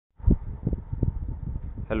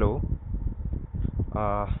Hello,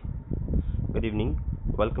 uh, good evening.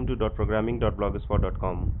 Welcome to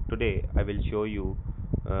 .programming.blogspot.com. Today I will show you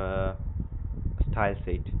uh, style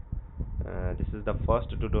sheet. This is the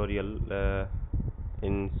first tutorial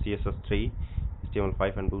in CSS3,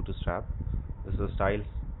 HTML5 and Bootstrap. This is style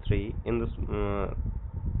 3. In this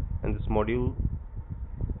module,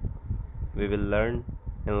 we will learn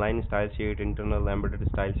inline style sheet, internal embedded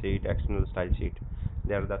style sheet, external style sheet.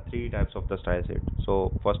 There are the three types of the style sheet.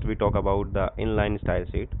 So first we talk about the inline style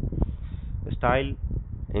sheet. Style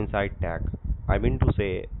inside tag. I mean to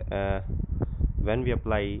say, when we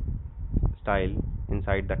apply style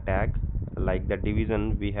inside the tag, like the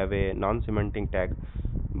division, we have a non-cementing tag,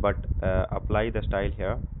 but apply the style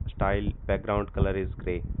here. Style background color is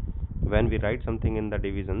gray. When we write something in the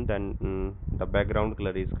division, then the background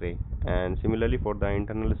color is gray. And similarly for the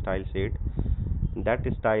internal style sheet, that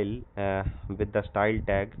style with the style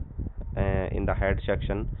tag in the head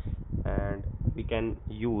section, and we can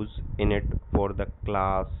use in it for the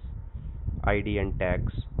class id and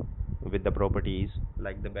tags with the properties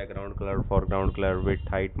like the background color, foreground color, width,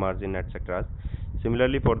 height, margin, etc.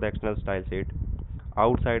 Similarly for the external style sheet,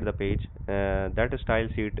 outside the page, that style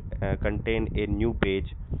sheet contain a new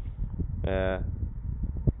page. uh,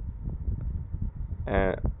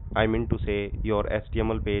 uh, I mean to say, your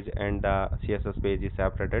HTML page and the CSS page is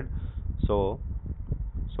separated. So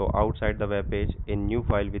outside the web page, a new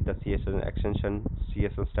file with the CSS extension.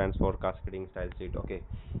 CSS stands for cascading style sheet. Okay.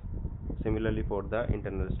 Similarly for the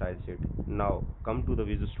internal style sheet. Now come to the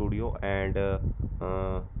Visual Studio and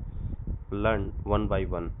learn one by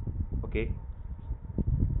one. Okay.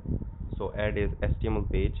 So add a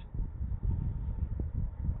HTML page.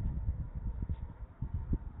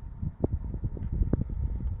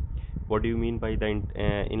 What do you mean by the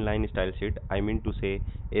inline style sheet? I mean to say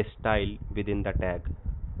a style within the tag.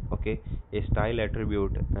 Okay, a style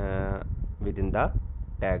attribute within the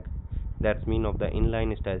tag. That's mean of the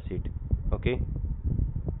inline style sheet. Okay,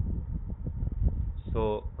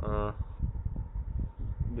 so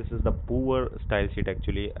this is the poor style sheet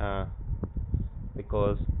actually,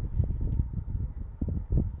 because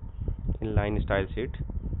inline style sheet.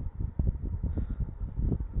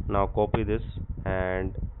 Now copy this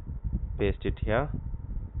and paste it here.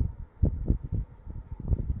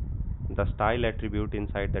 The style attribute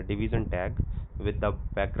inside the division tag with the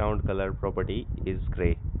background color property is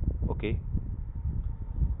gray. Okay,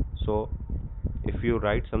 so if you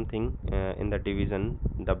write something in the division,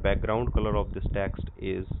 the background color of this text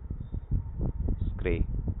is gray.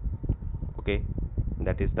 Okay,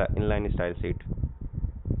 that is the inline style sheet.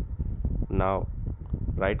 Now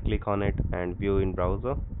right click on it and view in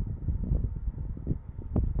browser.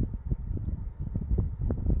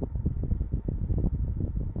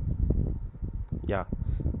 Yeah,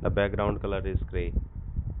 the background color is gray.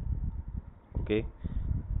 Okay,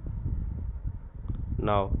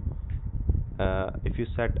 now if you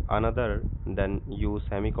set another, then use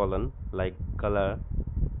semicolon, like color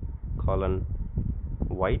colon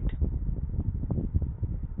white.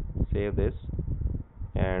 Save this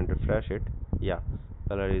and refresh it. Yeah,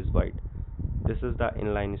 color is white. This is the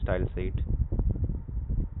inline style sheet.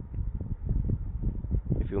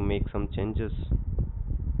 If you make some changes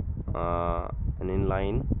in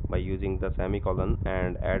inline by using the semicolon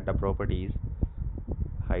and add the properties,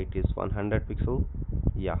 height is 100 pixel.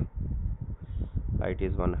 Yeah, height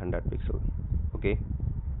is 100 pixel. Okay,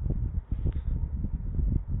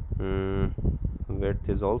 width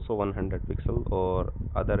is also 100 pixel or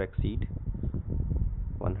other exceed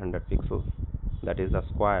 100 pixel, that is a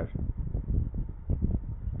square.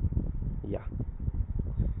 Yeah,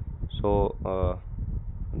 so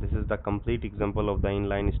this is the complete example of the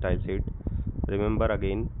inline style sheet. Remember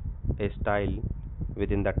again, a style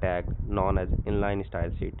within the tag known as inline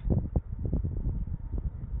style sheet.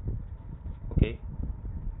 Okay,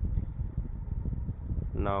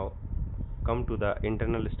 now come to the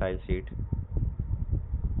internal style sheet.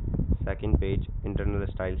 Second page, internal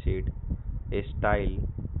style sheet. A style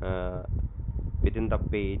uh, within the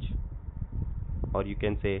page, or you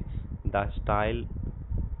can say the style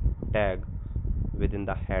tag within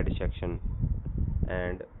the head section,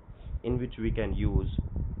 and in which we can use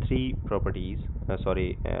three properties,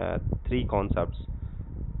 three concepts,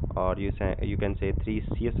 or you can say three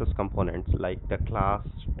CSS components, like the class,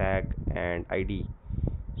 tag, and ID.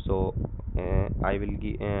 So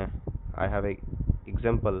I have a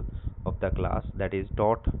example of the class, that is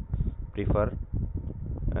dot prefer.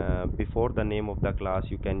 Before the name of the class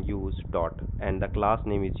you can use dot, and the class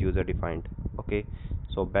name is user defined. Okay,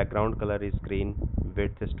 so background color is green,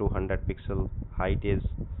 width is 200 pixel, height is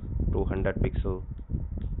 200 pixel.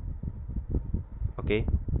 Okay,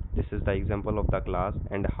 This is the example of the class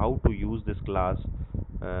and how to use this class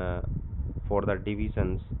uh, for the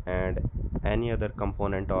divisions and any other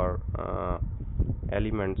component or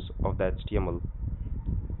elements of the HTML.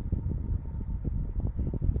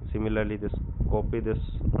 Similarly, this copy this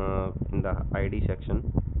in the ID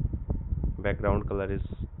section. Background color is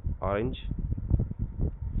orange,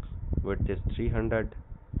 width is 300,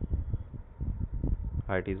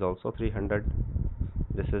 height is also 300.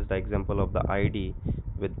 This is the example of the ID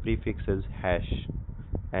with prefixes hash,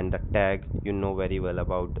 and the tag you know very well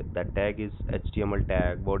about. The tag is HTML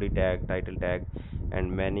tag, body tag, title tag,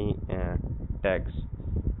 and many tags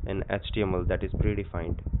in HTML that is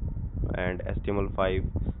predefined. And HTML5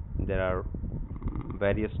 there are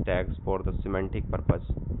various tags for the semantic purpose.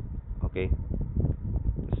 Okay,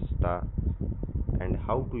 this is the and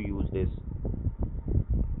how to use this.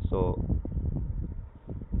 So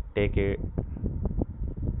take a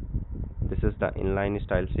this is the inline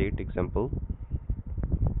style sheet example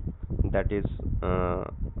that is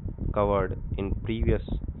covered in previous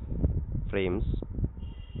frames,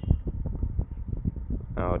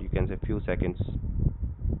 or you can say few seconds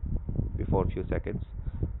before few seconds.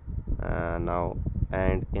 Now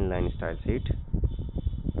and inline style sheet.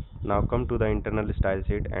 Now come to the internal style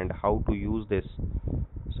sheet and how to use this.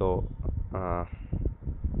 So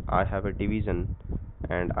I have a division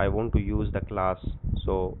and I want to use the class,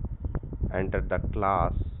 so enter the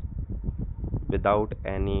class without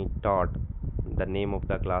any dot. The name of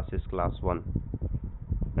the class is class1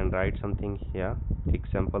 and write something here,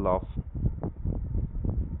 example of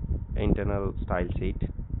internal style sheet.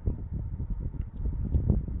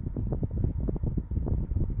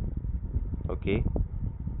 Okay,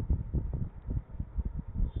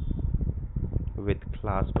 with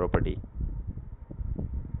class property.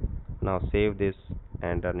 Now save this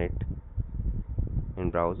and run it in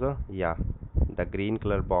browser. Yeah, the green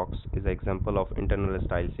color box is example of internal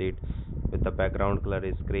style sheet with the background color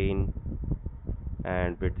is green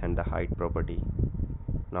and width and the height property.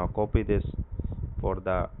 Now copy this for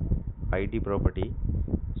the ID property.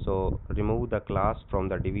 So remove the class from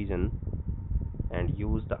the division and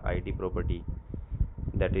use the ID property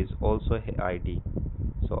that is also ID.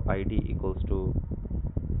 So ID equals to,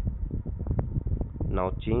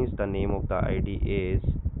 now change the name of the ID is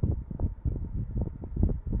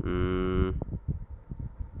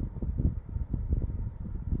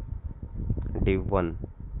div1.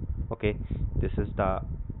 Okay, this is the,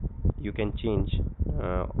 you can change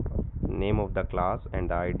name of the class and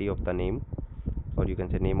the ID of the name, or you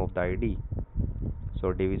can say name of the ID.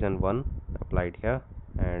 So division1 applied here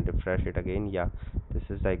and refresh it again. Yeah, this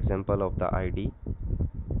is the example of the ID.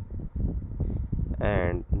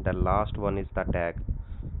 And the last one is the tag.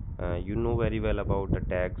 You know very well about the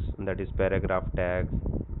tags, that is paragraph tag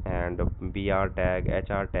and BR tag,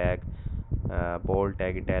 HR tag, bold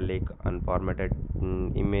tag, italic, unformatted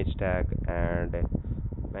image tag, and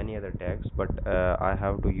many other tags, but I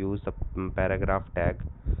have to use the paragraph tag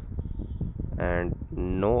and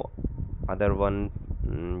no other one,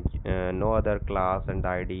 no other class and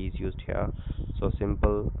ID is used here. So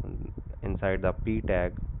simple, inside the p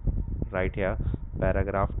tag right here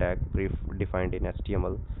paragraph tag defined in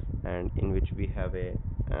HTML, and in which we have a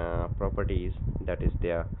properties that is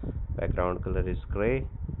their background color is gray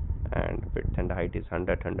and width and height is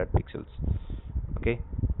 100 pixels. Okay,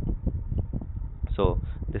 so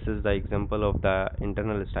this is the example of the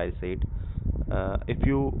internal style sheet. If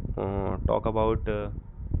you talk about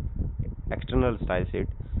external style sheet,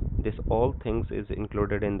 this all things is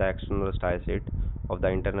included in the external style sheet of the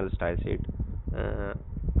internal style sheet.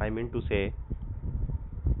 I mean to say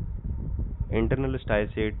internal style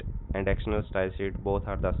sheet and external style sheet both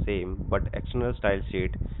are the same, but external style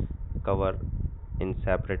sheet cover in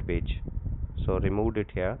separate page. So removed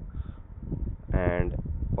it here and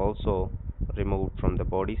also removed from the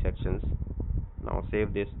body sections. Now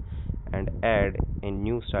save this and add a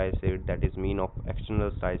new style sheet, that is mean of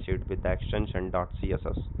external style sheet with the extension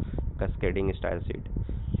 .css cascading style sheet.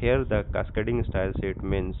 Here the cascading style sheet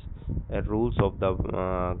means rules of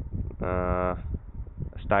the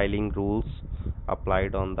styling rules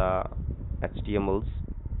applied on the HTMLs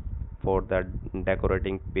for the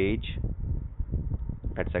decorating page,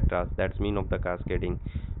 etc. That's mean of the cascading,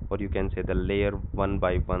 or you can say the layer one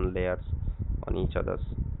by one layers on each others.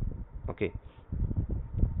 Okay,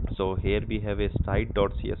 so here we have a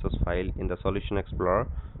site.css file in the solution explorer,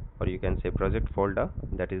 or you can say project folder,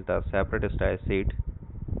 that is the separate style sheet.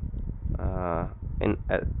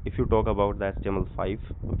 If you talk about the HTML5,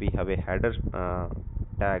 we have a header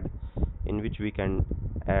tag in which we can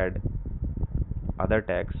add other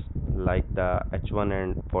tags like the h1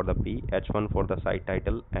 and for the p, h1 for the site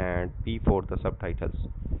title and p for the subtitles.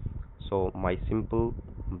 So my simple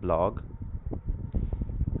blog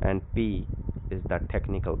and p is the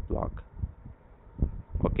technical blog.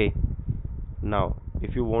 Okay, now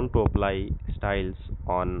if you want to apply styles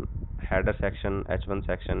on header section, h1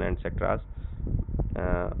 section and etc.,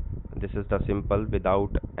 this is the simple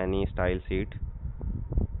without any style sheet.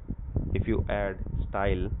 If you add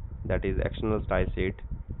style, that is external style sheet,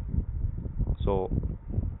 so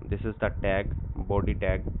this is the tag, body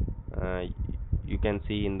tag. uh, you can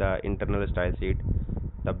see in the internal style sheet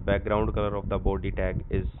the background color of the body tag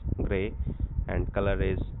is gray and color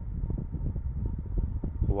is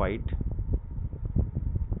white.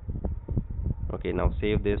 Okay, now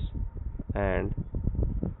save this and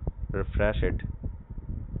refresh it.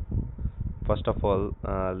 First of all,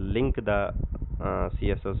 link the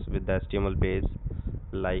css with the html base,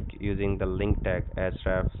 like using the link tag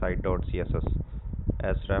href site.css,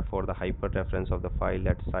 href for the hyperreference of the file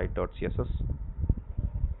at site.css.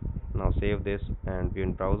 Now save this and view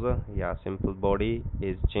in browser. Yeah, simple body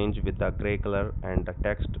is changed with the gray color and the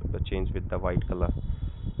text changed with the white color.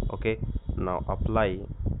 Okay, now apply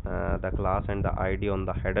the class and the id on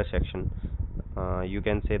the header section. You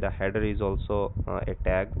can say the header is also a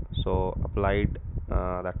tag, so applied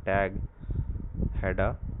the tag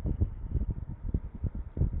header.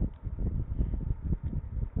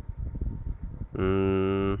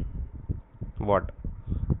 mm, what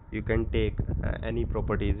you can take any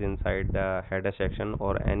properties inside the header section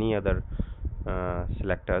or any other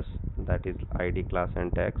selectors, that is id, class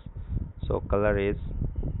and tags. So color is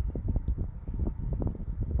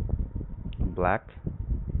black.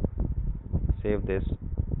 Save this.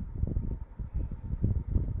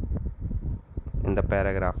 In the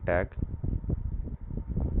paragraph tag,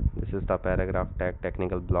 this is the paragraph tag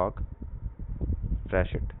technical blog.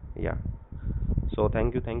 Refresh it. Yeah, so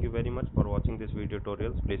thank you very much for watching this video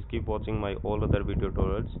tutorials. Please keep watching my all other video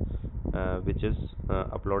tutorials which is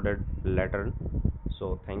uploaded later.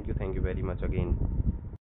 So thank you very much again.